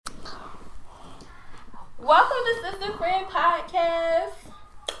Welcome to Sister Friend Podcast,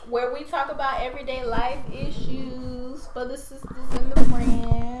 where we talk about everyday life issues for the sisters and the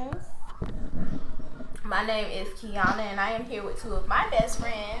friends. My name is Kiana, and I am here with two of my best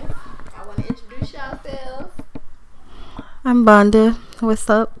friends. I want to introduce yourselves. I'm Bonda. What's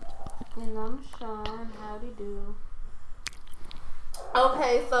up? And I'm Sean. Howdy do.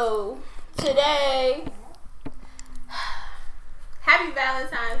 Okay, so today, happy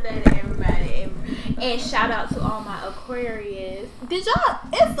Valentine's Day to everybody, and shout out to all my Aquarius. Did y'all?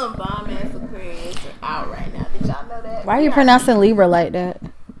 It's some bomb ass Aquarius out right now. Did y'all know that? Why are you pronouncing Libra like that?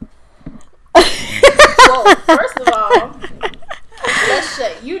 Well, first of all, let's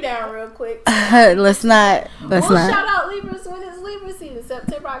shut you down real quick. Let's not. Shout out Libras when it's Libra season.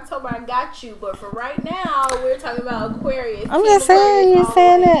 September, October, I got you. But for right now, we're talking about Aquarius. I'm just saying, you're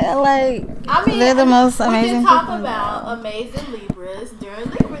saying it like they're the most amazing We can talk people. about amazing Libras during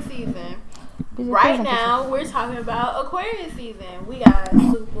Libra season. Right now, we're talking about Aquarius season. We got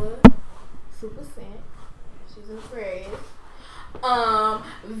Super Scent. She's an Aquarius.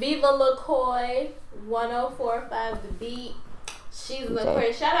 Viva LaCoy, 1045 The Beat. She's an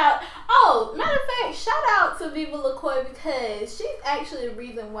Aquarius. Shout out. Oh, matter of fact, shout out to Viva LaCoy because she's actually the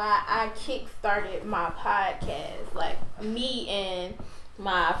reason why I kickstarted my podcast. Like me and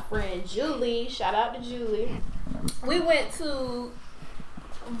my friend Julie. Shout out to Julie. We went to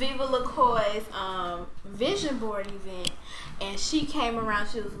Viva LaCoy's vision board event, and she came around.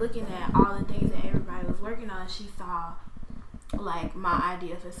 She was looking at all the things that everybody was working on. She saw like my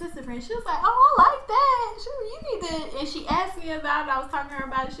idea for Sister Friend. She was like, "Oh, I like that. You need to." And she asked me about it. I was talking to her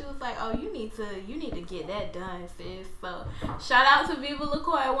about it. She was like, "Oh, you need to get that done, sis." So shout out to Viva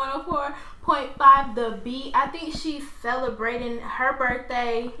LaCoy at 104.5 The Beat. I think she's celebrating her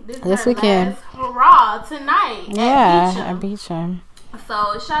birthday this weekend. Hurrah tonight. At Beecham.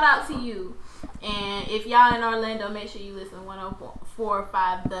 So shout out to you. And if y'all in Orlando, make sure you listen to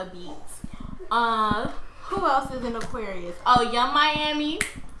 104.5 The Beat. Who else is in Aquarius? Oh, Young Miami,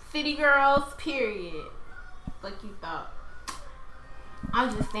 City Girls, period. Like you thought. I'm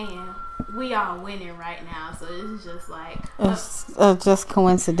just saying, we all winning right now, so it's just like It's just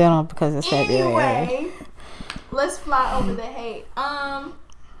coincidental because it's February. Anyway, let's fly over the hate. I'm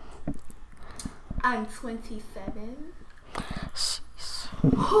 27.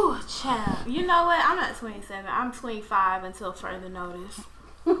 Whew, child. You know what? I'm not 27. I'm 25 until further notice.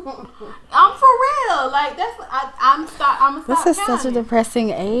 I'm for real. Like that's I'm stop. This is such a depressing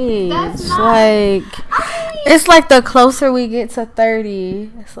age. That's not, like it's like the closer we get to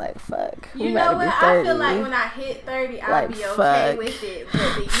 30, it's like fuck. You know what? I feel like when I hit 30, I'll be okay with it.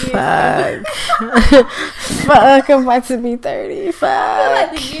 But the years fuck, I'm about to be 30. Fuck. I feel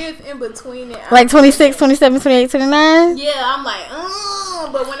like the years in between it. Like 26, 27, 28, 29? Yeah, I'm like,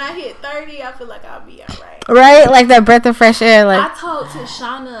 but when I hit 30, I feel like I'll be alright. Right? Like that breath of fresh air. Like I told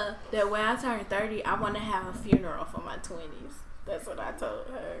Tashana that when I turn 30, I want to have a funeral for my 20s. That's what I told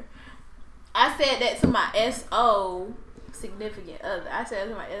her. I said that to my SO, significant other. I said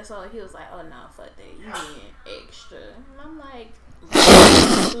to my SO, and he was like, "Oh no, fuck that. You being extra." And I'm like,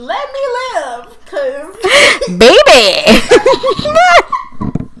 "Let me live, cause baby."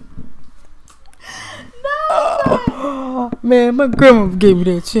 No, man, my grandma gave me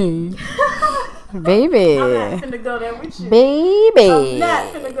that chain. Baby. I'm not finna go there with you. Baby. I'm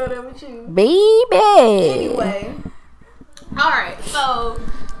not finna go there with you. Baby. Anyway. Alright, so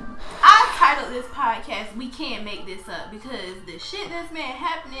I titled this podcast "We Can't Make This Up" because the shit that's been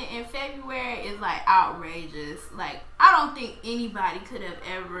happening in February is like outrageous. Like, I don't think anybody could have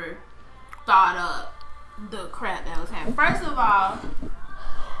ever thought up the crap that was happening. First of all,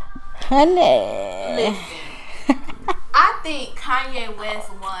 honey, listen, I think Kanye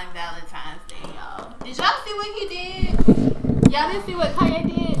West won Valentine's Day, y'all. Did y'all see what he did? Y'all didn't see what Kanye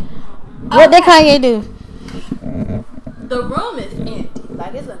did? What did Kanye do? The room is empty.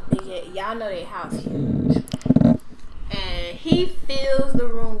 Like, it's a big, y'all know their house huge. And he fills the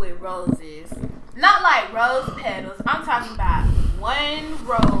room with roses. Not like rose petals. I'm talking about one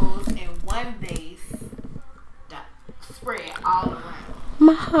rose and one vase that spread all around.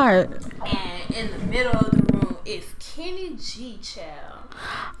 My heart. And in the middle of the room is Kenny G. Child.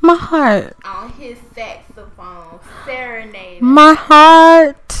 My heart. On his saxophone, serenading. My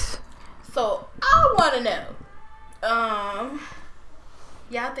heart. So, I want to know.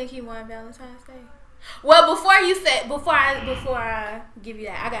 Y'all think he won Valentine's Day? Well, before I give you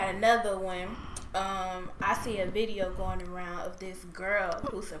that, I got another one. I see a video going around of this girl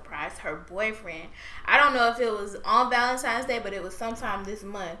who surprised her boyfriend. I don't know if it was on Valentine's Day, but it was sometime this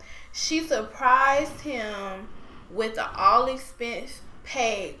month. She surprised him with an all expense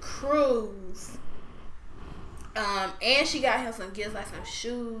paid cruise And she got him some gifts, like some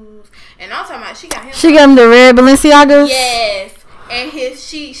shoes. And I'm talking about she got him. She got him the red Balenciagas. Yes. And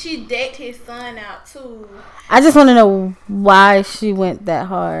she decked his son out too. I just want to know why she went that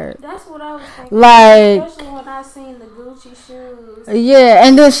hard. That's what I was thinking. Like, especially when I seen the Gucci shoes. Yeah,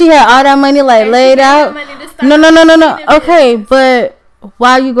 and then she had all that money like And laid she had out. money to start No. business. Okay, but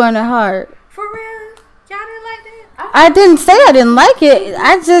why are you going that hard? For real? Y'all didn't like that? I didn't say I didn't like it.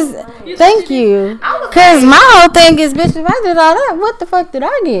 I just thank you. Cause my whole thing is, bitch, if I did all that, what the fuck did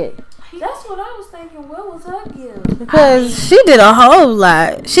I get? That's what I was thinking. What was her gift? Because she did a whole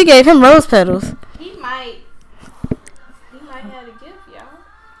lot. She gave him rose petals. He might have a gift, y'all.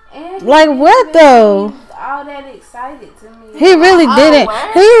 And Like what though? All that excited to me. He really didn't.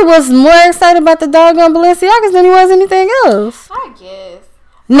 what? He was more excited about the doggone Balenciagas than he was anything else. I guess.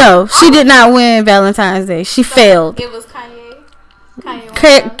 No, she did not win Valentine's Day. She failed. It was Kanye.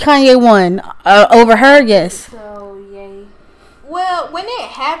 Kanye won over her. Yes. So yay. Well, when it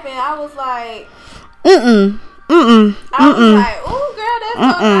happened, I was like, I was like, "Ooh, girl, that's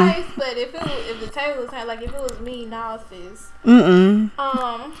so nice." But if the table was like, if it was me, nah, sis.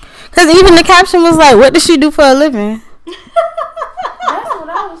 Cause even the caption was like, "What does she do for a living?" That's what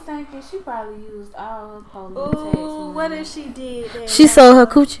I was thinking. She probably used all her police tax Ooh, money. what if she did that? She sold her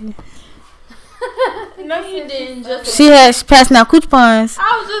coochie. No, you didn't. She passing out coupons.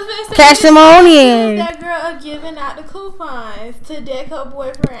 I was just gonna say, Cash them on in. that girl giving out the coupons to deck her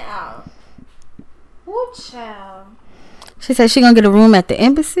boyfriend out. Whoop, child. She said she gonna get a room at the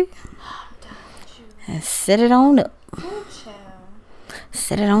embassy and set it on up. Whoop, child.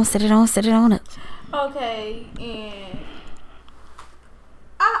 Set it on up. Okay, and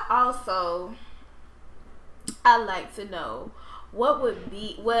I like to know what would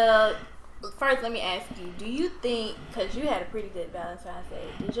be, well, first let me ask you, do you think, because you had a pretty good Valentine's Day,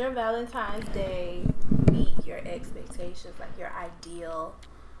 did your Valentine's Day meet your expectations, like your ideal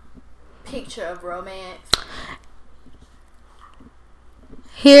picture of romance?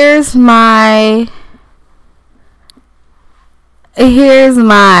 Here's my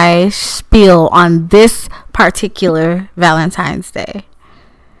spiel on this particular Valentine's Day.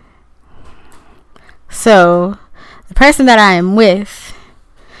 So, the person that I am with,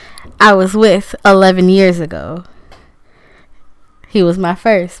 I was with 11 years ago. He was my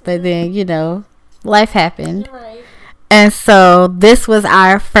first, but then, life happened. Right. And so, this was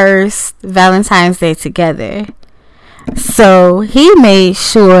our first Valentine's Day together. So, he made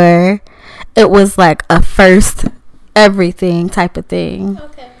sure it was like a first everything type of thing.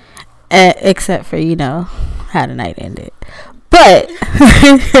 Okay. Except for, how the night ended. But,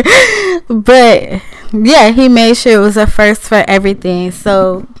 yeah, he made sure it was a first for everything.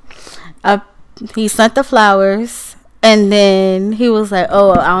 So, he sent the flowers. And then he was like,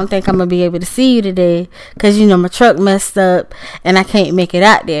 "Oh, I don't think I'm going to be able to see you today. Because, my truck messed up. And I can't make it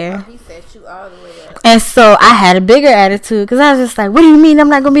out there." He set you all the way up. And so I had a bigger attitude. Because I was just like, "What do you mean I'm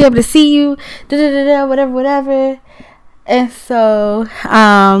not going to be able to see you? Whatever. And so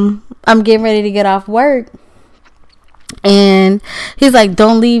I'm getting ready to get off work. And he's like,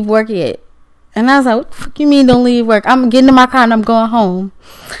 "Don't leave work yet." And I was like, "What the fuck you mean don't leave work? I'm getting in my car and I'm going home."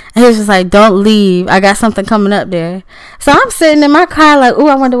 And he was just like, "Don't leave. I got something coming up there." So I'm sitting in my car like, "Ooh,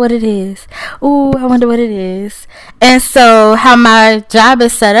 I wonder what it is. And so how my job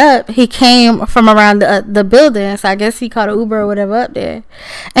is set up, he came from around the building. So I guess he called an Uber or whatever up there.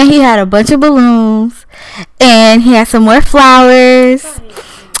 And he had a bunch of balloons. And he had some more flowers.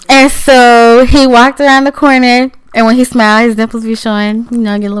 And so he walked around the corner. And when he smiled, his nipples be showing. Get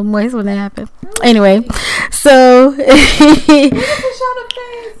a little moist when that happened. Anyway, so he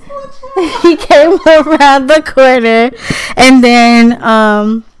came around the corner, and then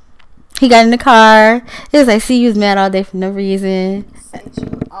he got in the car. He was like, "See, you was mad all day for no reason."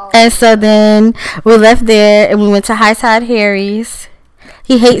 And so then we left there, and we went to High Tide Harry's.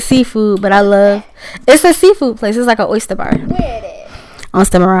 He hates seafood, but I love. It's a seafood place. It's like an oyster bar. Where it is? On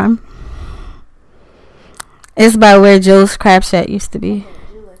Stemaram. It's by where Joe's Crab Shack used to be.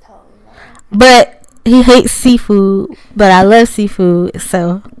 But he hates seafood, but I love seafood,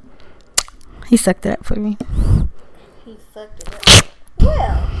 so he sucked it up for me. He sucked it up.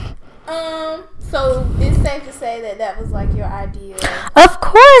 Well, so it's safe to say that was like your ideal. Of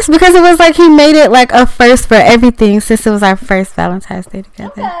course, because it was like he made it like a first for everything since it was our first Valentine's Day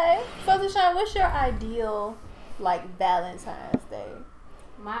together. Okay. So, Deshaun, what's your ideal, like, Valentine's Day?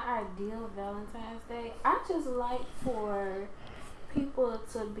 My ideal Valentine's Day, I just like for people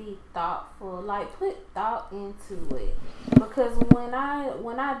to be thoughtful, like put thought into it. Because when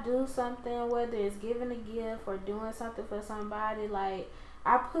I do something, whether it's giving a gift or doing something for somebody, like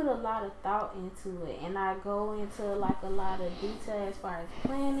I put a lot of thought into it, and I go into like a lot of detail as far as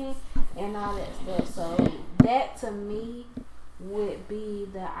planning and all that stuff. So that to me would be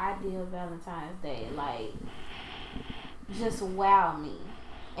the ideal Valentine's Day. Like, just wow me,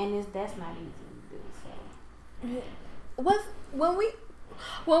 and that's not easy to do. So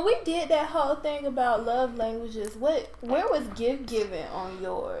when we did that whole thing about love languages, where was gift giving on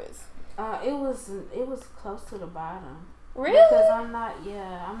yours? It was close to the bottom. Really? Because I'm not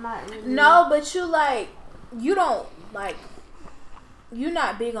really. No, but you're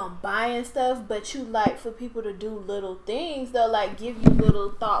not big on buying stuff, but you like for people to do little things though, like give you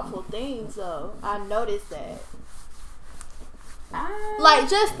little thoughtful things though. I noticed that. Like,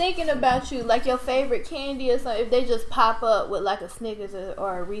 just thinking about you, like your favorite candy or something, if they just pop up with like a Snickers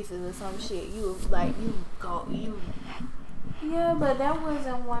or a Reese's or some shit, Yeah, but that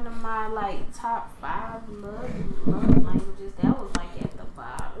wasn't one of my like top 5 love languages. That was like at the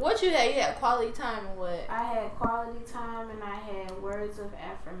bottom. What you had? You had quality time and what? I had quality time and I had words of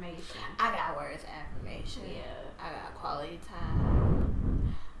affirmation. I got words of affirmation. Yeah. I got quality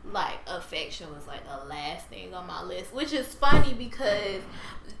time. Like, affection was like the last thing on my list, which is funny because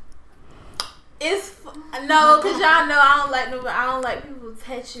because y'all know I don't like people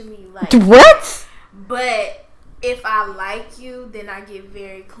touching me like what? But if I like you, then I get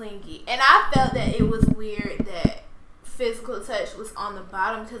very clingy, and I felt that it was weird that physical touch was on the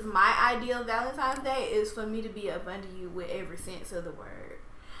bottom because my ideal Valentine's Day is for me to be up under you with every sense of the word,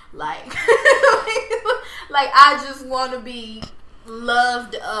 like like I just want to be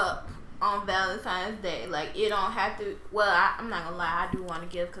loved up on Valentine's Day. Like, it don't have to. Well, I'm not gonna lie, I do want to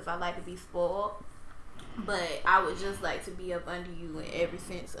give because I like to be spoiled, but I would just like to be up under you in every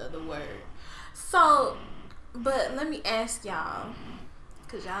sense of the word. So, but let me ask y'all,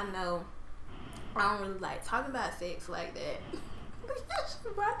 because y'all know I don't really like talking about sex like that.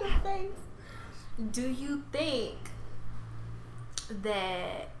 What the face? Do you think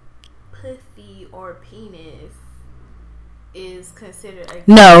that pussy or penis is considered a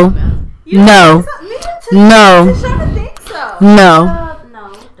no. No. Me too. No. I'm trying to think so. No.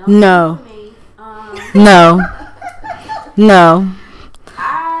 No. Don't No. do me. No. No.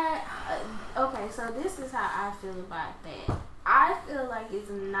 Okay, so this is how I feel about that. I feel like it's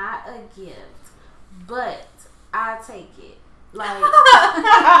not a gift, but I take it. Like,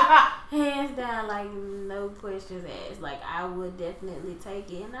 hands down, like, no questions asked. Like, I would definitely take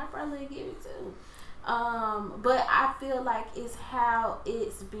it, and I probably give it too. But I feel like it's how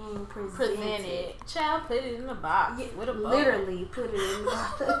it's being presented. Child, put it in the box. Yeah, with a bow. literally put it in the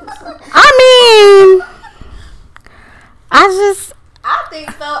box. I mean, I think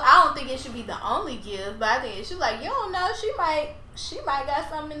so. I don't think it should be the only gift, but I think it should, like, you don't know, she might got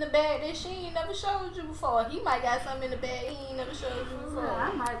something in the bag that she ain't never showed you before. He might got something in the bag he ain't never showed you before.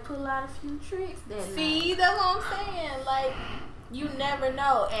 I might pull out a few tricks that See, night. that's what I'm saying. Like, you never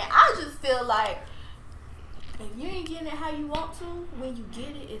know. And I just feel like if you ain't getting it how you want to, when you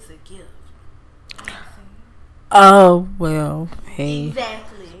get it, it's a gift. You know what I'm saying? oh well, hey.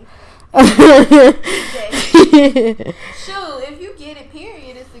 Exactly. Shoot, if you get it,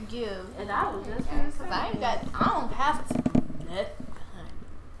 period, it's a gift. And I was just gonna say, I don't have to do nothing.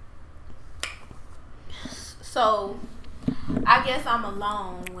 So, I guess I'm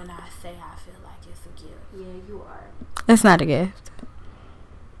alone when I say I feel like it's a gift. yeah, you are. It's not a gift.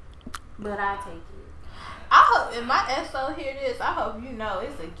 But I take it. I hope, if my SO hear this, I hope you know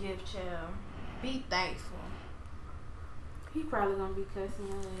it's a gift, child. Be thankful. He probably gonna be cussing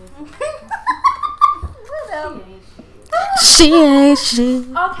your Whatever. ass. She ain't shit.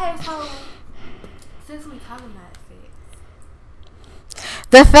 She. Okay, so since we talking about sex,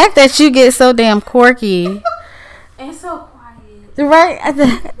 The fact that you get so damn quirky, And so quiet. right?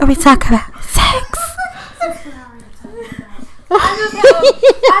 We talk about sex. That's what I already talked about.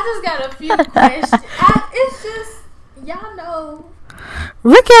 I just got a few questions. It's just, y'all know.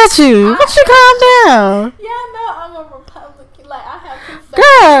 Look at you. What you calm down, Y'all know I'm a Republican. Like, I have conservative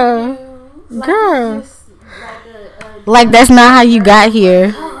girl? views. Like, Girl. just like Like that's not how you got here.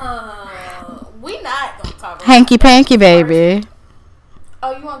 We not gonna talk about Hanky panky, baby.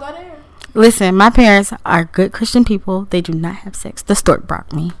 Oh, you wanna go there? Listen, my parents are good Christian people. They do not have sex. The stork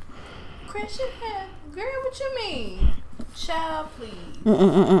brought me. Christian have, girl, what you mean? Child, please.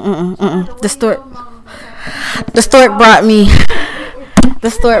 The stork. The stork brought me. The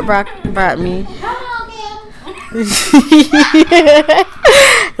stork brought me.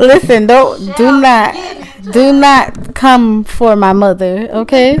 Listen, do not come for my mother,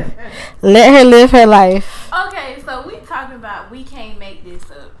 okay? Let her live her life. Okay, so we talking about we can't make this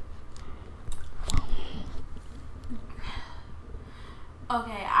up.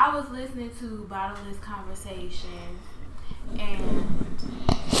 I was listening to Bottomless Conversation, and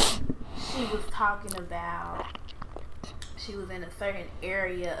she was talking about she was in a certain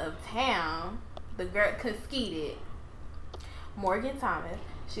area of town. The girl conceded, Morgan Thomas.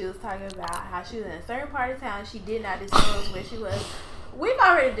 She was talking about how she was in a certain part of town. She did not disclose where she was. We've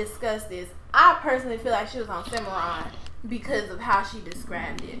already discussed this. I personally feel like she was on Cimarron because of how she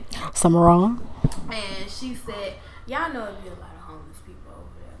described it. Cimarron? And she said, y'all know it'd be a lot of homeless people over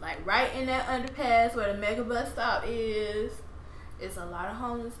there. Like right in that underpass where the mega bus stop is. It's a lot of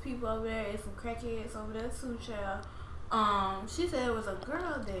homeless people over there. It's some crackheads over there too, child. She said there was a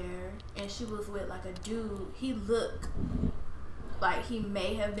girl there and she was with like a dude. He looked like he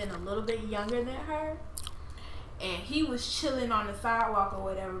may have been a little bit younger than her. And he was chilling on the sidewalk or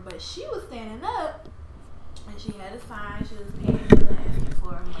whatever, but she was standing up and she had a sign. She was paying people asking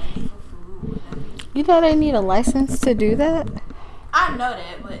for money for food, whatever. You know they need a license to do that? I know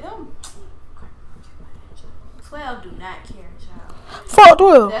that, but 12 do not care, child. Fuck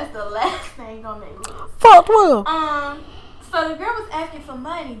 12. That's the last thing on that list. Fuck 12. So the girl was asking for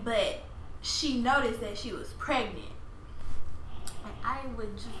money, but she noticed that she was pregnant. And I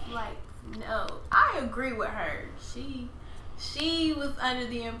would just like, no, I agree with her. She was under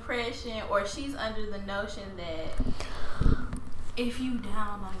the impression, or she's under the notion that if you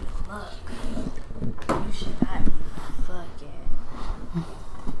down on your luck, you should not be fucking.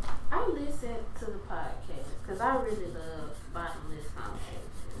 I listen to the podcast because I really love Bottomless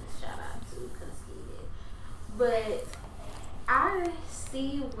Conversations. Shout out to Conceited. But I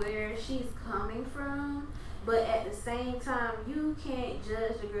see where she's coming from. But at the same time, you can't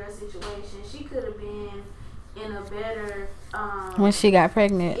judge the girl's situation. She could have been in a better... when she got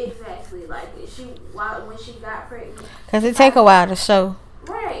pregnant. Exactly. Like, when she got pregnant. Because it take a while to show.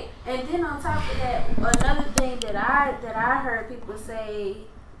 Right. And then on top of that, another thing that I heard people say,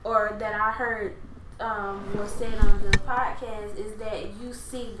 or that I heard was said on the podcast, is that you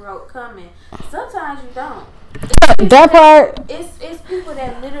see broke coming. Sometimes you don't. That part. It's people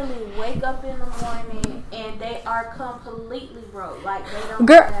that literally wake up in the morning and they are completely broke. Like they don't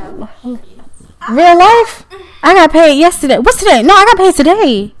have real life. I got paid yesterday. What's today? No, I got paid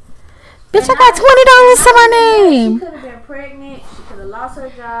today. Bitch, I got $20 to my name. She could have been pregnant. She could have lost her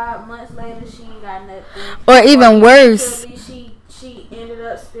job. Months later, she ain't got nothing. Or even worse. She ended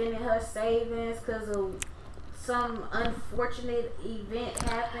up spending her savings because of some unfortunate event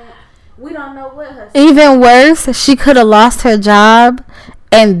happened. We don't know what her. Even worse, she could have lost her job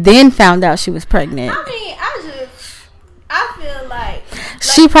and then found out she was pregnant. I mean, I feel like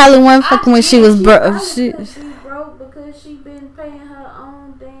she probably wasn't fucking when she was broke. She broke because she been paying her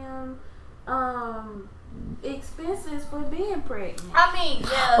own damn expenses for being pregnant. I mean,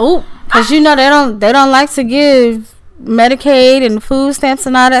 yeah. Oh, because you know they don't like to give Medicaid and food stamps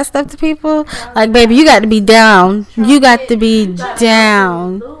and all that stuff to people. Like, baby, you got to be down. You got to be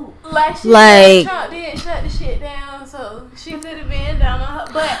down. Like Trump did shut the shit down, so she could have been down on her.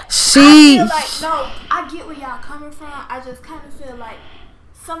 But I feel like, no, I get where y'all coming from. I just kind of feel like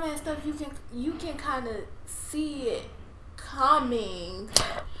some of that stuff you can kind of see it coming,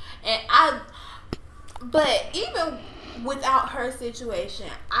 but even without her situation,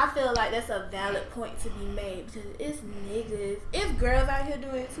 I feel like that's a valid point to be made because it's niggas, it's girls out here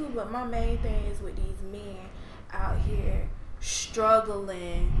doing it too. But my main thing is with these men out here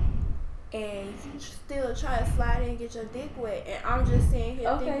struggling, and you still try to slide in and get your dick wet. And I'm just sitting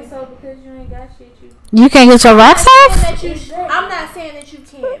here thinking, so because you ain't got shit, you can't get your rocks off? I'm not saying that you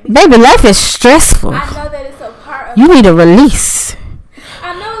can't. Baby, life is stressful. I know that it's a part of... You need a release.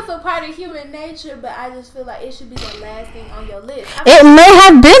 I know it's a part of human nature, but I just feel like it should be the last thing on your list. It may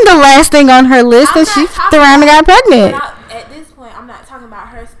have been the last thing on her list, and she fucked around and got pregnant. At this point, I'm not talking about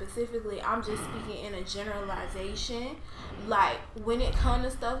her specifically. I'm just speaking in a generalization. Like, when it comes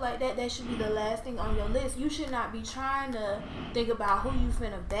to stuff like that, that should be the last thing on your list. You should not be trying to think about who you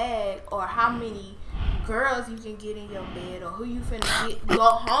finna bag or how many girls you can get in your bed or who you finna go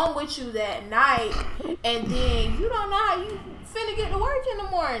home with you that night, and then you don't know how you finna get to work in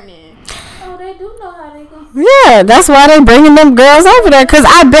the morning. Oh, they do know how they go. Yeah, that's why they bringing them girls over there. Cause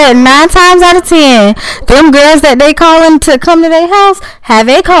I bet 9 times out of 10, them girls that they calling to come to their house have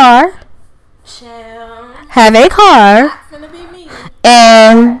a car. Have a car. Not finna be me.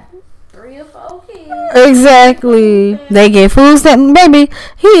 And 3 or 4 kids. Exactly. They get food stamp. Baby,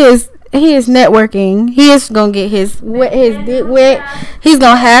 he is networking. He is gonna get his dick wet. He's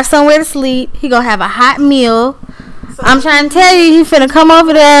gonna have somewhere to sleep. He gonna have a hot meal. I'm trying to tell you, he finna come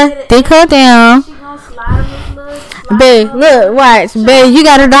over there, dick her down. Babe, look, watch. Babe, you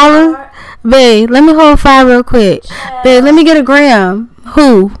got $1? Babe, let me hold 5 real quick. Babe, let me get a gram.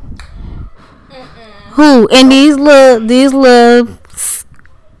 Who? Who? And these little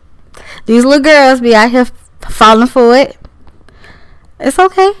girls be out here falling for it. It's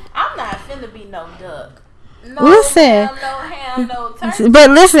okay. I'm not finna be no duck. No Listen. ham, no turkey. But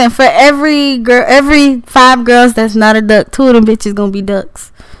listen, for every 5 girls that's not a duck, 2 of them bitches gonna be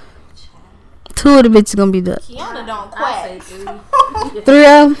ducks. 2 of the bitches gonna be ducks. Kiana don't quack. 3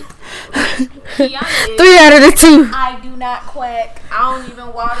 of them. 3 out of the 2. I do not quack. I don't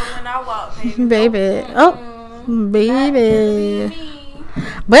even water when I walk, baby. Baby. Oh, baby. Me.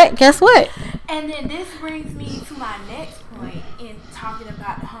 But guess what? And then this brings me to my next point in talking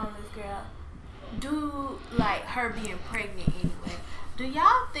about the homeless girl. Do, like, her being pregnant anyway. Do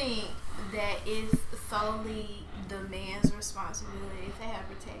y'all think that it's solely the man's responsibility to have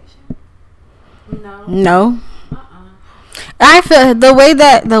protection? No. I feel the way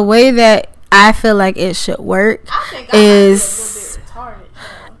that I feel like it should work I think I might be a little bit retarded.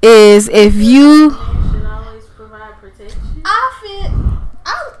 Is if you should always provide protection. I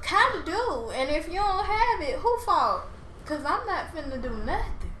kind of do, and if you don't have it, who fault? Cause I'm not finna do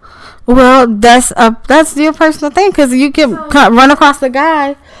nothing. well, that's your personal thing, because you can run across the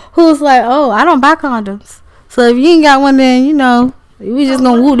guy who's like, oh, I don't buy condoms. So if you ain't got one, then we just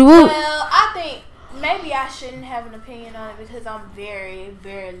gonna whoop de whoop. Well, I think maybe I shouldn't have an opinion on it because I'm very,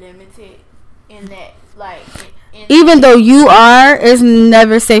 very limited in that. Like, Even though you are, it's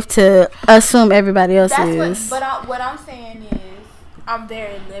never safe to assume everybody else is. What I'm saying is, I'm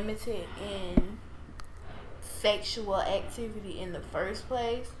very limited in sexual activity in the first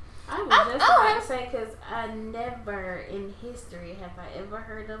place. I was just about to say, because I never in history have I ever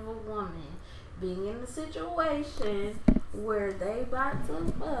heard of a woman being in a situation where they about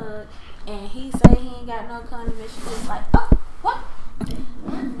to fuck and he say he ain't got no condom and she just like, oh, what?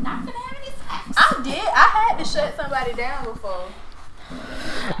 I'm not gonna have any sex. I had to shut somebody down before.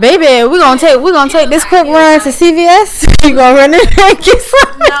 Baby, we're gonna take this quick run to CVS. You gonna run in there and get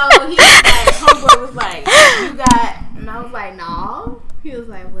some? No, he was like, homeboy was like, you got, and I was like, no. He was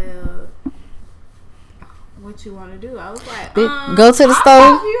like, well, what you want to do? I was like, go to the I'll store.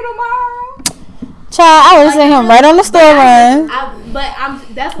 talk to you tomorrow. Child, I would have seen him right on the store run.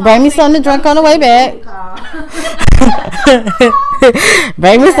 That's Bring me something to drink on the way back.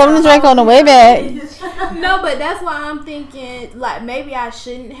 Bring me something to drink on the way back. No, but that's why I'm thinking, like, maybe I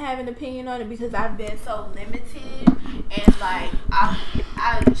shouldn't have an opinion on it because I've been so limited and, like,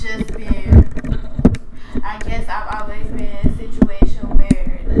 I've just been, I guess I've always been in a situation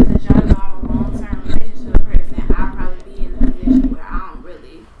where, because y'all know I'm a long-term relationship person, I'll probably be in a position where I don't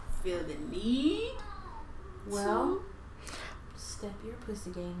really feel the need. Well, step your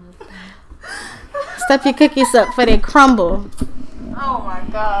pussy game up. Step your cookies up for they crumble. Oh my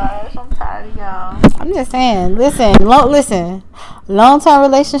gosh, I'm tired of y'all. I'm just saying, listen, long-term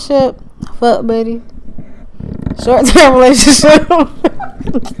relationship, fuck buddy. Short-term relationship,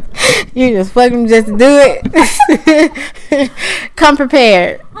 you just fuck them just to do it. Come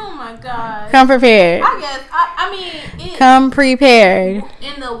prepared. Oh my god. Come prepared. I guess I mean come prepared.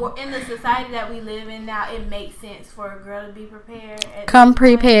 In the society that we live in now, it makes sense for a girl to be prepared. Come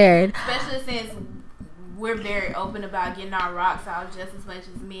prepared. Especially since we're very open about getting our rocks out just as much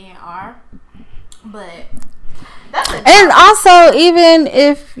as men are. But and also, even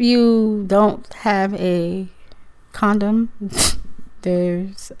if you don't have a condom,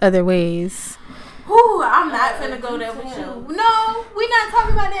 there's other ways. Ooh, I'm not finna go there with you. No, we're not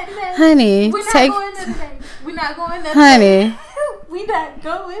talking about that today. Honey, we're not going there today. We're not going there honey. today. We're not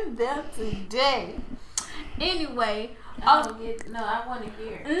going there today. Anyway, I want to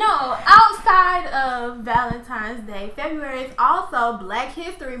hear. No, outside of Valentine's Day, February is also Black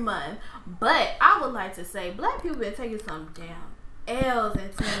History Month. But I would like to say, Black people been taking some damn L's in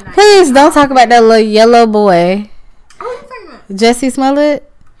 2019. Please don't talk about that little yellow boy. Who are you talking about? Jussie Smollett?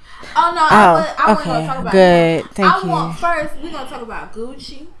 Oh, no. I wasn't going to talk about good. that. Thank you. First, we're going to talk about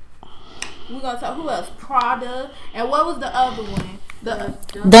Gucci. We're going to talk, who else? Prada. And what was the other one?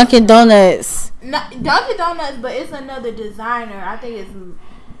 Dunkin' Donuts. Dunkin' Donuts, but it's another designer. I think it's,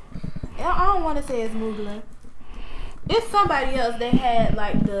 I don't want to say it's Mugler. It's somebody else. They had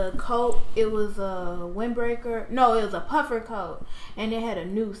like the coat. It was a windbreaker. No, it was a puffer coat, and it had a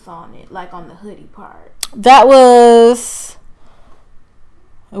noose on it, like on the hoodie part. That was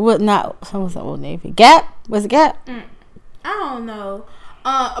what? Not what was that? Old Navy. Gap? Was it Gap? I don't know.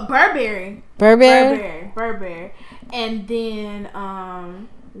 Burberry. Burberry. And then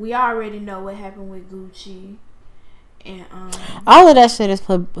we already know what happened with Gucci. And all of that shit is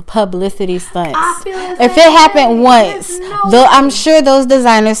publicity stunts. I feel if it happened once, though, I'm sure those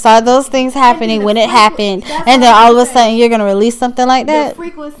designers saw those things happening when it happened, and then all of a sudden you're gonna release something like that. The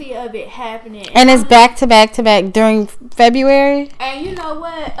frequency of it happening, and it's back to back to back during February. And you know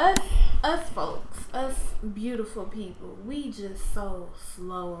what? Us folks, us beautiful people, we just so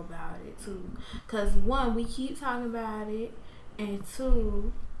slow about it too. Cause one, we keep talking about it, and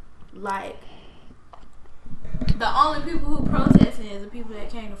two, like. The only people who protesting is the people that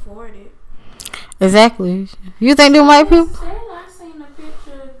can't afford it. Exactly. You think them white people? I seen a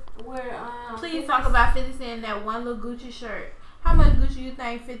picture where please talk about 50 Cent in that one little Gucci shirt. How much Gucci you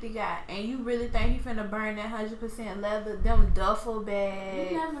think 50 got? And you really think he finna burn that 100% leather, them duffel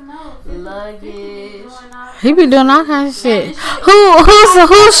bags, you never know. Luggage? He be doing all kinds of shit.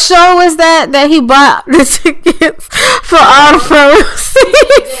 Whose show was that he bought the tickets for all the photos?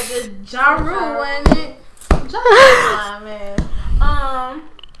 Yeah, the Ja Rule, wasn't it? Man.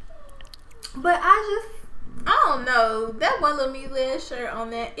 But I don't know. That one little mealy shirt on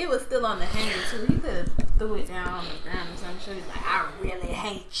that, it was still on the hanger too. He could have threw it down on the ground or something. So he's like, I really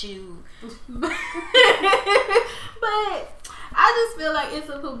hate you. But I just feel like it's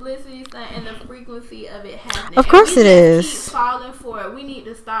a publicity stunt and the frequency of it happening. Of course it is. Keep falling for it. We need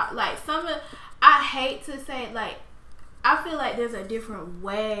to stop. Like I hate to say, like, I feel like there's a different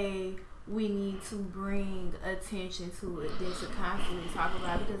way we need to bring attention to it than to constantly talk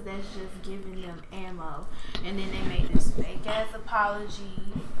about it, because that's just giving them ammo. And then they make this fake ass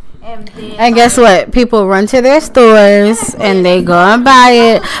apology, and then guess what? People run to their stores and they go and buy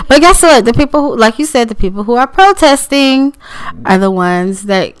it. But guess what? The people who, like you said, the people who are protesting are the ones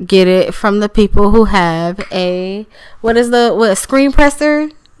that get it from the people who have a screen presser,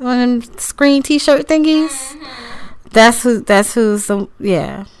 one of them screen t-shirt thingies. That's who's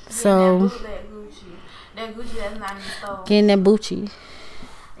yeah. So that Gucci that's not in the store. Getting that Gucci.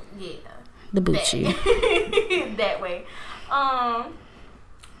 Yeah. The Gucci. That way. I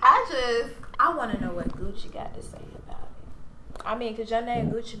want to know what Gucci got to say about it. I mean, cause your name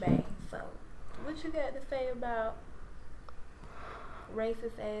Gucci Bang. So, what you got to say about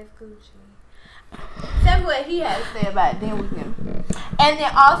racist ass Gucci? Tell me what he had to say about it. Then we can. And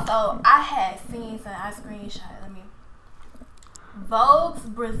then also, I had seen some. I screenshot. Vogue's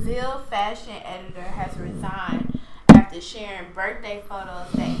Brazil fashion editor has resigned after sharing birthday photos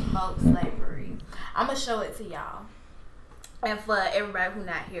that evoke slavery. I'm going to show it to y'all. And for everybody who's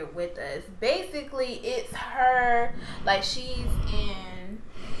not here with us, basically it's her, like, she's in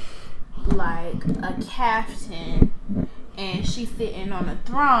like a caftan and she's sitting on a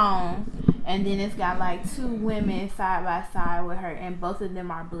throne, and then it's got like two women side by side with her, and both of them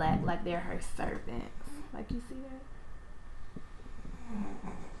are black, like they're her servants. Like, you see that?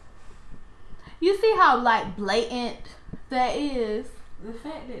 You see how like blatant that is? The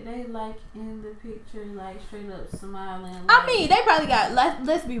fact that they like in the picture, like straight up smiling. Like, I mean, they probably got.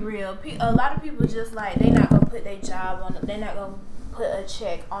 Let's be real. A lot of people just like, they not gonna put their job on. They're not gonna put a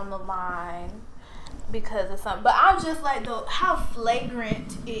check on the line because of something. But I'm just like, though, how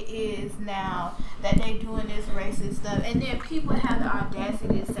flagrant it is now that they doing this racist stuff, and then people have the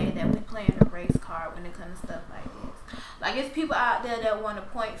audacity to say that we playing a race card when it comes to stuff like this. Like, it's people out there that want to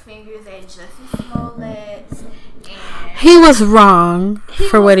point fingers at Jussie Smollett. And he was wrong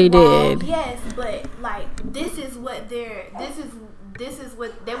for what he did. Yes, but like, this is what they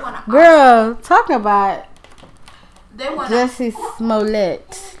want to. Girl, talking about they want Jussie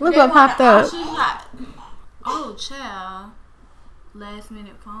Smollett. Look what popped up. Oh, child. Last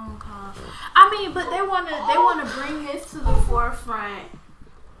minute phone call. I mean, but they wanna bring this to the forefront,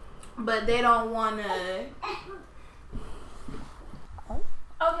 but they don't wanna.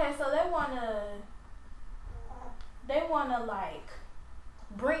 Okay, so they wanna like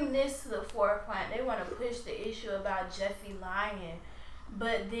bring this to the forefront. They wanna push the issue about Jussie lying,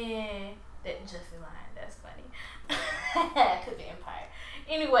 but then Jussie lying. That's funny. Could be Empire.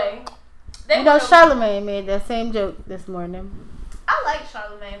 Anyway, Charlamagne made that same joke this morning. I like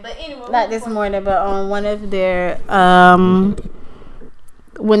Charlamagne, but anyway. Not this morning, but on one of their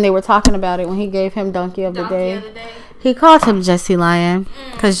when they were talking about it, when he gave him Donkey of the Day. He called him Jussie lying,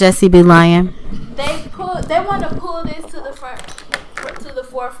 because Jussie be lying. They want to pull this to the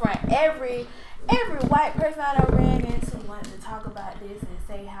forefront. Every white person I done ran into wanted to talk about this and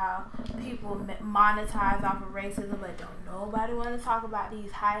say how people monetize off of racism, but don't nobody want to talk about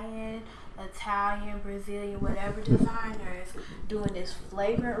these high-end Italian, Brazilian, whatever designers doing this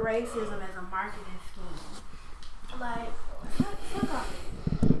flagrant racism as a marketing scheme. Like, fuck off.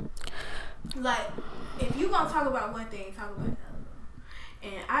 Like, if you gonna talk about one thing, talk about the other.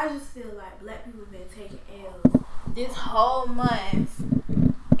 And I just feel like black people have been taking L's this whole month,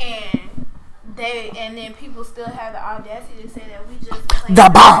 and then people still have the audacity to say that we just playing the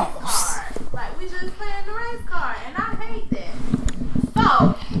balls. Race card. Like we just playing the race card, and I hate that.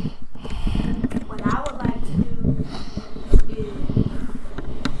 So what I would like to do is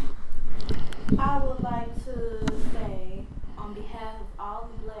I would like to say on behalf of all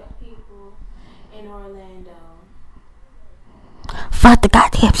the black people in Orlando. Fuck the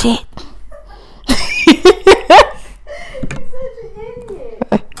goddamn shit. You're such an idiot.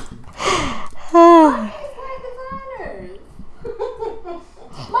 Fuck these black designers.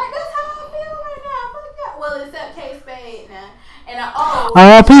 Like, that's how I feel right now. Fuck that. Well, except K-Spade now. And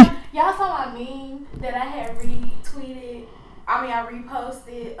R.I.P. Y'all saw my meme that I had retweeted. I mean, I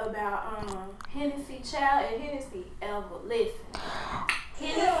reposted about Hennessy Child and Hennessy Elva. Listen.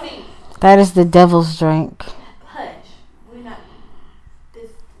 Hennessy. That is the devil's drink. Hush. We not.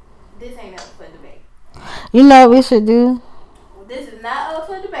 This ain't up for debate. You know what we should do? This is not up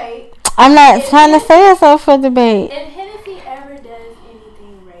for debate. I'm not trying to say it's up for debate. If Hennessy ever does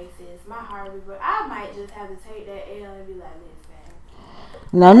anything racist, my heart will break. I might just have to take that L and be like,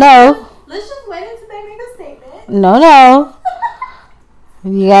 listen. No. Let's just wait until they make a statement. No.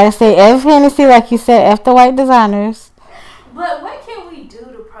 You gotta say F Hennessy like you said F the white designers. But what can we do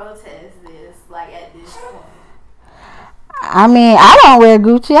to protest this, like, at this point? I mean, I don't wear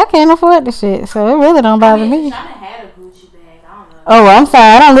Gucci. I can't afford the shit, so it really don't bother me. Tashana had a Gucci bag. I don't know. Oh, I'm sorry.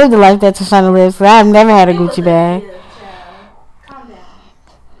 I don't live the life that Tashana lives, so I've never had a Gucci bag. Calm down.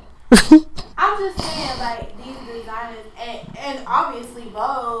 I'm just saying, like, these designers, and obviously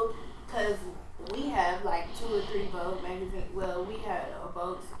Vogue, because we have, like, 2 or 3 Vogue magazines. Well, we had a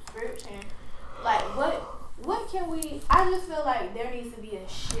Vogue subscription. Like, what can we, I just feel like there needs to be a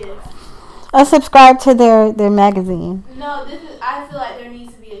shift. Subscribe to their magazine. No, I feel like there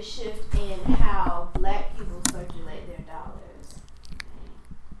needs to be a shift in how black people circulate their dollars.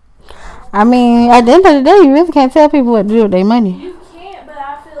 I mean, at the end of the day, you really can't tell people what to do with their money. You can't, but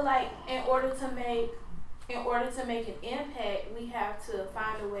I feel like in order to make an impact, we have to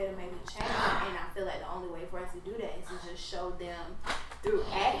find a way to make a change. And I feel like the only way for us to do that is to just show them through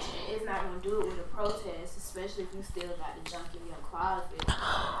action. It's not going to do it with a protest, especially if you still got the junk in your closet.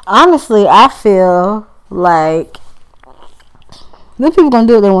 Honestly, I feel like the people gonna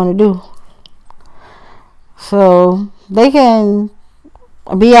do what they want to do, so they can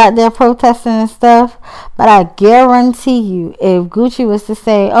be out there protesting and stuff. But I guarantee you, if Gucci was to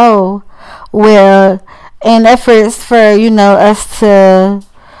say, "Oh, well," in efforts for us to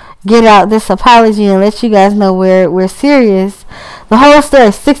get out this apology and let you guys know we're serious, the whole store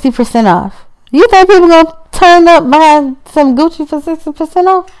is 60% off. You think people gonna turn up behind some Gucci for 60%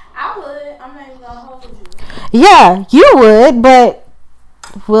 off? I would. I'm not even gonna hold you. Yeah, you would, but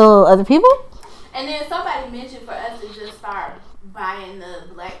will other people? And then somebody mentioned for us to just start buying the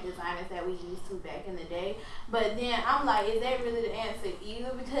black designers that we used to back in the day. But then I'm like, is that really the answer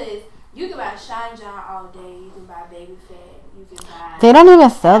either? Because you can buy Sean John all day. You can buy Baby Fat. You can buy. They don't even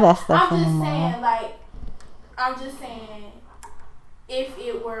sell that stuff anymore. I'm just saying, if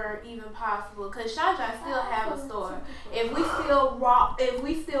it were even possible, because Sean John still have a store. If we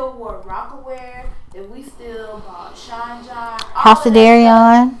still wore Rockaware, if we still bought Sean John, House of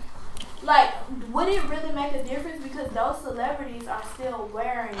Darion. Like, would it really make a difference? Because those celebrities are still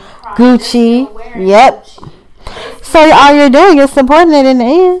wearing Gucci. Yep. Gucci. So all you're doing is supporting it in the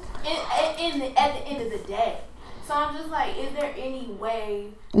end. At the end of the day. So I'm just like, is there any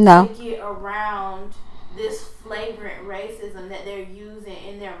way to get around this flagrant racism that they're using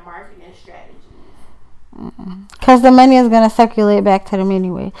in their marketing strategies? Because the money is going to circulate back to them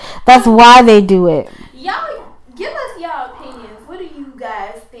anyway. That's why they do it. Y'all, give us y'all opinions. What do you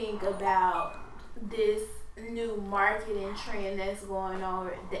guys think about this new marketing trend that's going on?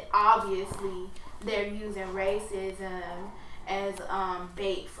 That obviously they're using racism as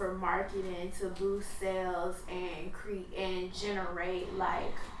bait for marketing to boost sales and generate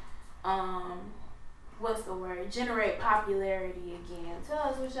generate popularity again. Tell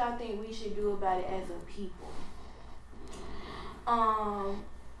us what y'all think we should do about it as a people. I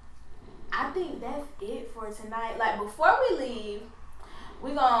think that's it for tonight. Like, before we leave,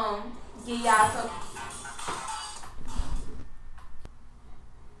 we're gonna give y'all some.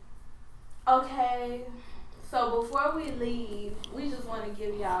 Okay, so before we leave, we just want to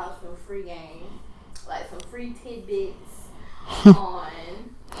give y'all some free game, like some free tidbits on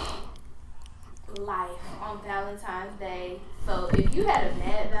life on Valentine's Day. So if you had a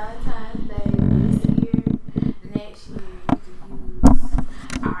bad Valentine's Day this year, next year you can use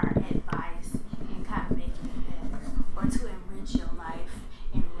our advice and kind of make it better, or to enrich your life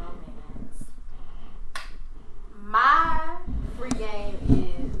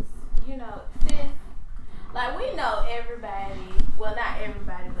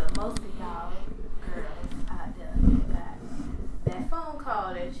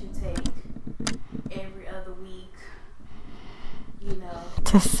take every other week, you know,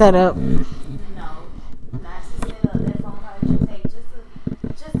 to set up. no, not to set up that phone call that you take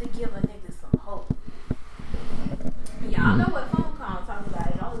just to give a nigga some hope. Y'all know what phone call I'm talking about.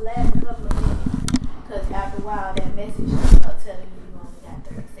 It only lasts a couple of minutes. Because after a while, that message comes up telling you only got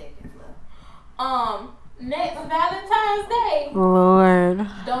 30 seconds left. Next Valentine's Day. Lord.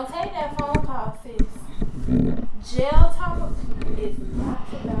 Don't take that phone call, sis. Jail talk is not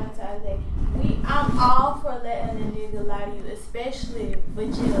for Valentine's Day. I'm all for letting a nigga lie to you, especially for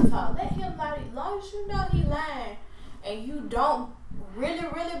jail talk. Let him lie to you. As long as you know he lying and you don't really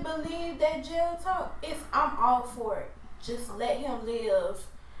believe that jail talk, I'm all for it. Just let him live,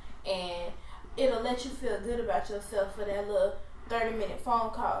 and it'll let you feel good about yourself for that little 30-minute phone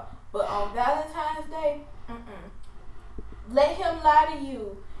call. But on Valentine's Day, let him lie to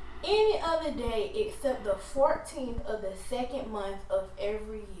you any other day except the 14th of the second month of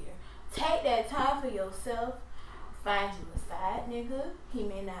every year. Take that time for yourself. Find you a side nigga. He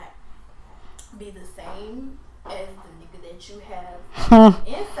may not be the same as the nigga that you have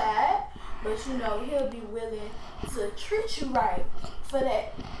inside, but you know he'll be willing to treat you right for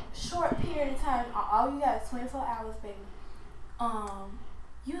that short period of time. All you got is 24 hours, baby.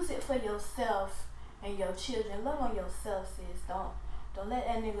 Use it for yourself and your children. Love on yourself, sis. Don't let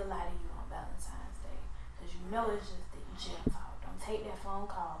that nigga lie to you on Valentine's Day, because you know it's just the jail talk. Don't take that phone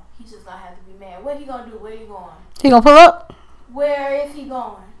call. He just gonna have to be mad. What he gonna do? Where he going? He gonna pull up? Where is he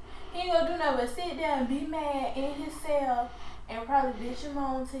going? He ain't gonna do nothing but sit there and be mad in his cell and probably bitch him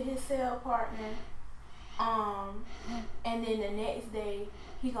on to his cell partner. And then the next day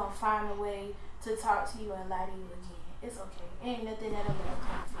he gonna find a way to talk to you and lie to you again. It's okay. Ain't nothing that'll come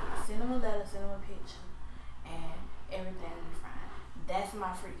fix. Send him a letter, send him a picture, and everything will be fine. That's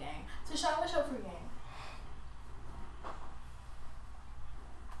my free game. So Sean, what's your free game?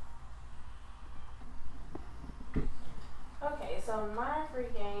 Okay, so my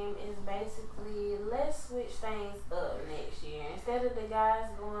free game is basically, let's switch things up next year. Instead of the guys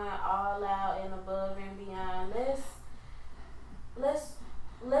going all out and above and beyond,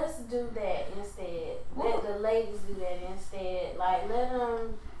 let's do that instead. Let the ladies do that instead. Like, let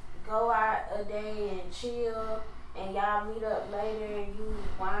them go out a day and chill, and y'all meet up later and you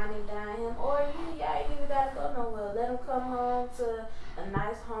wine and dine him, or y'all ain't even gotta go nowhere. Let them come home to a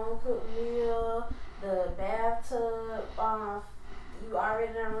nice home cooked meal. The bathtub, you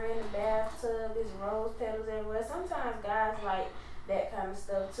already done ran the bathtub. There's rose petals everywhere. Sometimes guys like that kind of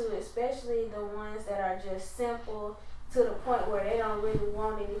stuff too, especially the ones that are just simple to the point where they don't really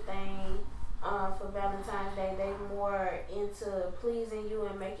want anything for Valentine's Day. They more into pleasing you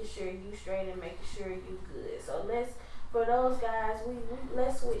and making sure you straight and making sure you good. So for those guys,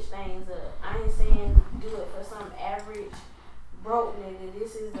 let's switch things up. I ain't saying do it for some average broke nigga.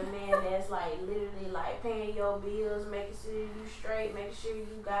 This is the man that's like literally like paying your bills, making sure you straight, making sure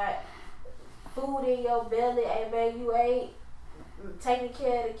you got food in your belly. Hey babe, you ate, taking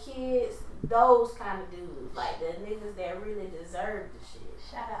care of the kids. Those kind of dudes, like the niggas that really deserve the shit.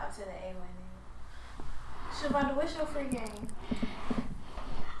 Shout out to the A1 nigga. Shavonda, what's your free game?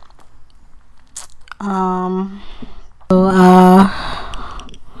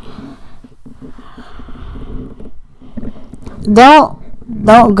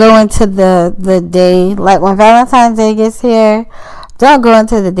 Don't go into the day, like when Valentine's Day gets here, don't go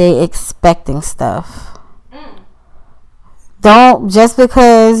into the day expecting stuff. Don't, just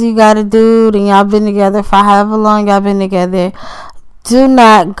because you got a dude and y'all been together for however long y'all been together, do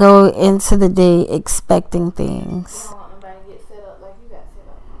not go into the day expecting things. You don't want nobody to get set up like you got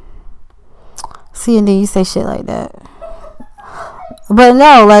set up. See, and then you say shit like that. But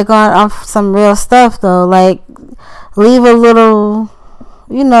no, like on some real stuff though, like leave a little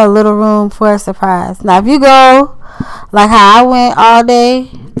room for a surprise. Now if you go like how I went all day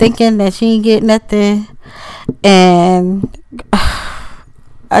thinking that she ain't get nothing, and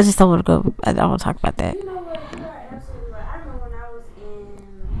I just don't want to go. I don't want to talk about that. You know what? You are absolutely right. I remember when I was in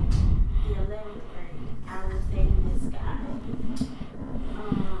the 11th grade, I was dating this guy.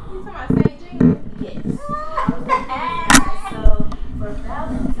 You talking about St. Jean? Yes. I was dating this guy. So for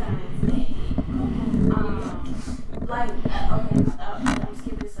Valentine's Day, I'm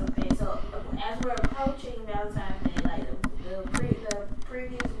skipping something. So as we're approaching Valentine's Day, like the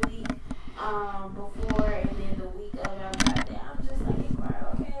previous week, before and then the week of Valentine's Day, I'm just like,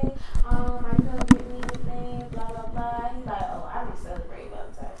 okay, are you gonna get me anything? Blah blah blah. He's like, oh, I don't celebrate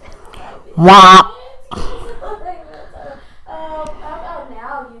Valentine's Day. Wow.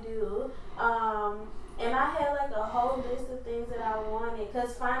 Now you do. And I had like a whole list of things that I wanted.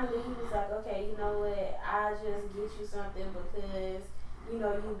 Cause finally he was like, okay, you know what? I just get you something because you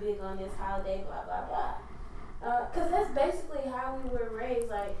know you big on this holiday, blah, blah, blah. Because that's basically how we were raised.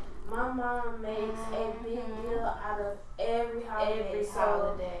 Like, my mom makes a big deal out of every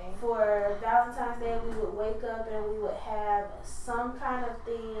holiday. For Valentine's Day, we would wake up and we would have some kind of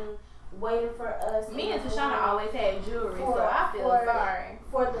thing waiting for us. Me and Tashana always had jewelry, so I feel sorry.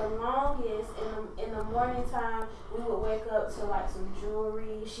 For the longest, in the morning time, we would wake up to like some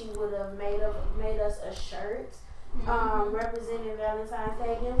jewelry. She would have made us a shirt. Representing Valentine's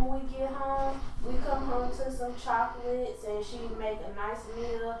Day. Then when we get home, we come home to some chocolates, and she would make a nice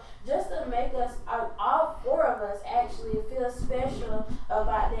meal just to make us, all four of us, actually feel special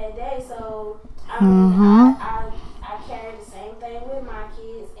about that day. So I mean, I carry the same thing with my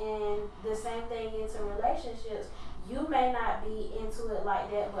kids, and the same thing into relationships. You may not be into it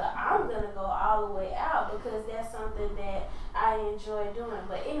like that, but I'm gonna go all the way out because that's something that I enjoy doing.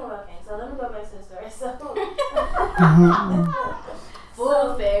 But anyway, okay, so let me go back to the story. So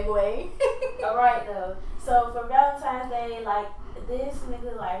full segue. All right though. So for Valentine's Day, like this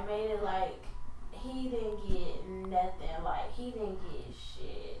nigga like made it like he didn't get nothing. Like he didn't get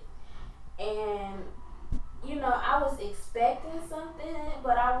shit. And you know, I was expecting something,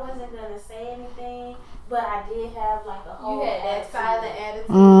 but I wasn't gonna say anything. But I did have like a whole. You had that silent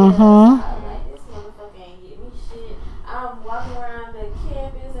attitude. I was like, this motherfucker ain't get me shit. I'm walking around the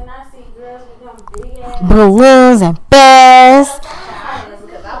campus and I see girls with them big ass balloons and bears.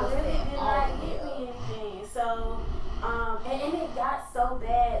 Because I was really did not get me anything. So, and it got so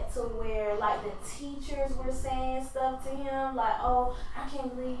bad to where like the teachers were saying stuff to him like, oh, I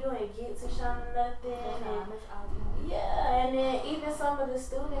can't believe you ain't get to Shauna nothing. Yeah, and then even some of the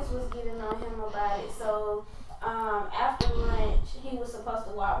students was getting on him about it. So after lunch, he was supposed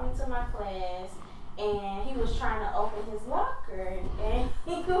to walk me to my class, and he was trying to open his locker, and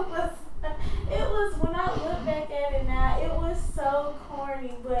it was when I look back at it now, it was so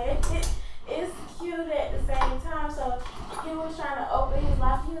corny, but it's cute at the same time. So he was trying to open his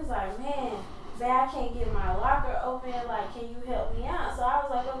locker. He was like, man, I can't get my locker open, like, can you help me out? So I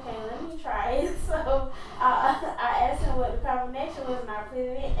was like, okay, let me try it. So I asked him what the combination was, and I put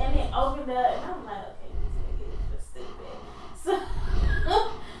it in, and it opened up, and I'm like, okay, this nigga is just stupid. So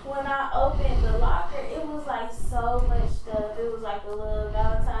when I opened the locker, it was like so much stuff. It was like a little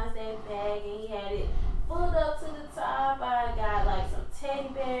Valentine's Day bag, and he had it full up to the top. I got like some teddy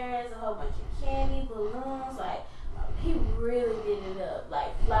bears, a whole bunch of candy, balloons, like, he really did it up,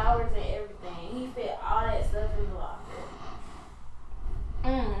 like flowers and everything. He fit all that stuff in the locker.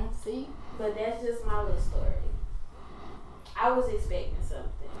 See? But that's just my little story. I was expecting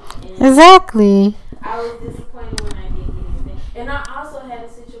something. Exactly. I was disappointed when I didn't get anything. And I also had a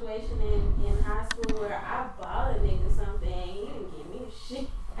situation in high school where I bought a nigga something and he didn't give me shit.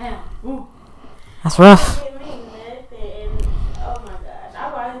 That's rough. He didn't give me nothing. And oh my gosh, I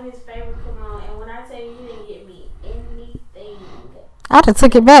bought him his favorite cologne, and when I tell you he didn't get me anything, I'd have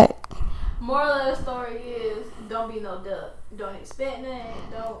took it back. Moral of the story is, don't be no duck. Don't expect nothing.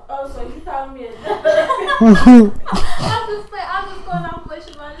 Don't. Oh, so you calling me a duck? I'm just going off what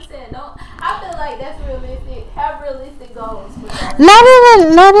Shavonda said. I feel like that's realistic. Have realistic goals.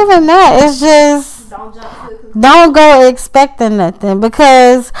 Not even that. It's just don't go expecting nothing,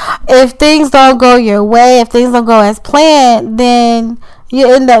 because if things don't go your way, if things don't go as planned, then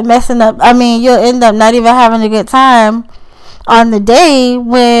you end up messing up. I mean, you'll end up not even having a good time on the day,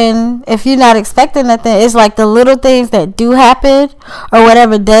 when if you're not expecting nothing, it's like the little things that do happen or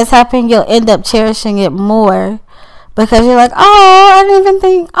whatever does happen, you'll end up cherishing it more because you're like, oh, I didn't even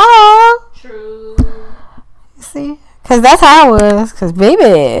think, oh. True. See? Because that's how I was. Because, baby.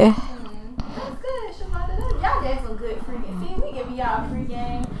 That's good, Shavonda. Y'all gave some good free game. See, we giving y'all a free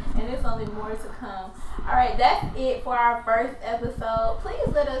game, and there's only more to come. All right, that's it for our first episode. Please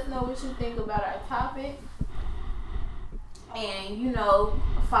let us know what you think about our topic. And, you know,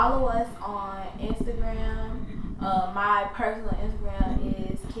 follow us on Instagram. My personal Instagram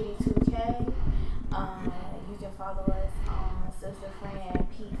is Kitty2K. You can follow us on Sister Friend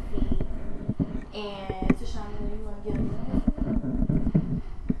PC. And Tashana, you want to get them?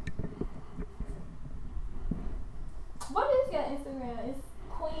 What is your Instagram? It's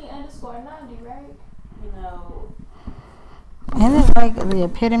Queen_90, right? No. Isn't it like the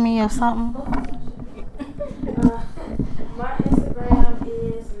epitome of something? My Instagram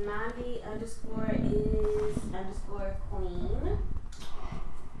is 90_is_queen.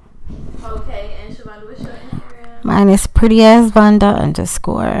 Okay, and Shavonda, what's your Instagram? Mine is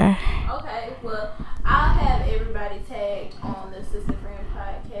prettyasvonda_. Okay, well, I'll have everybody tagged on the Sister Friend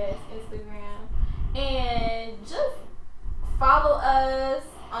Podcast Instagram. And just follow us.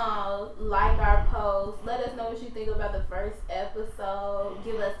 know, like our post. Let us know what you think about the first episode.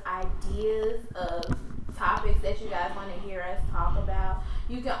 Give us ideas of topics that you guys want to hear us talk about.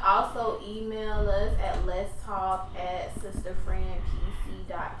 You can also email us at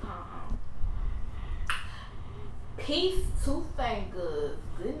letstalk@sisterfriendpc.com. Peace, tooth, and good.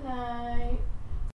 Good night.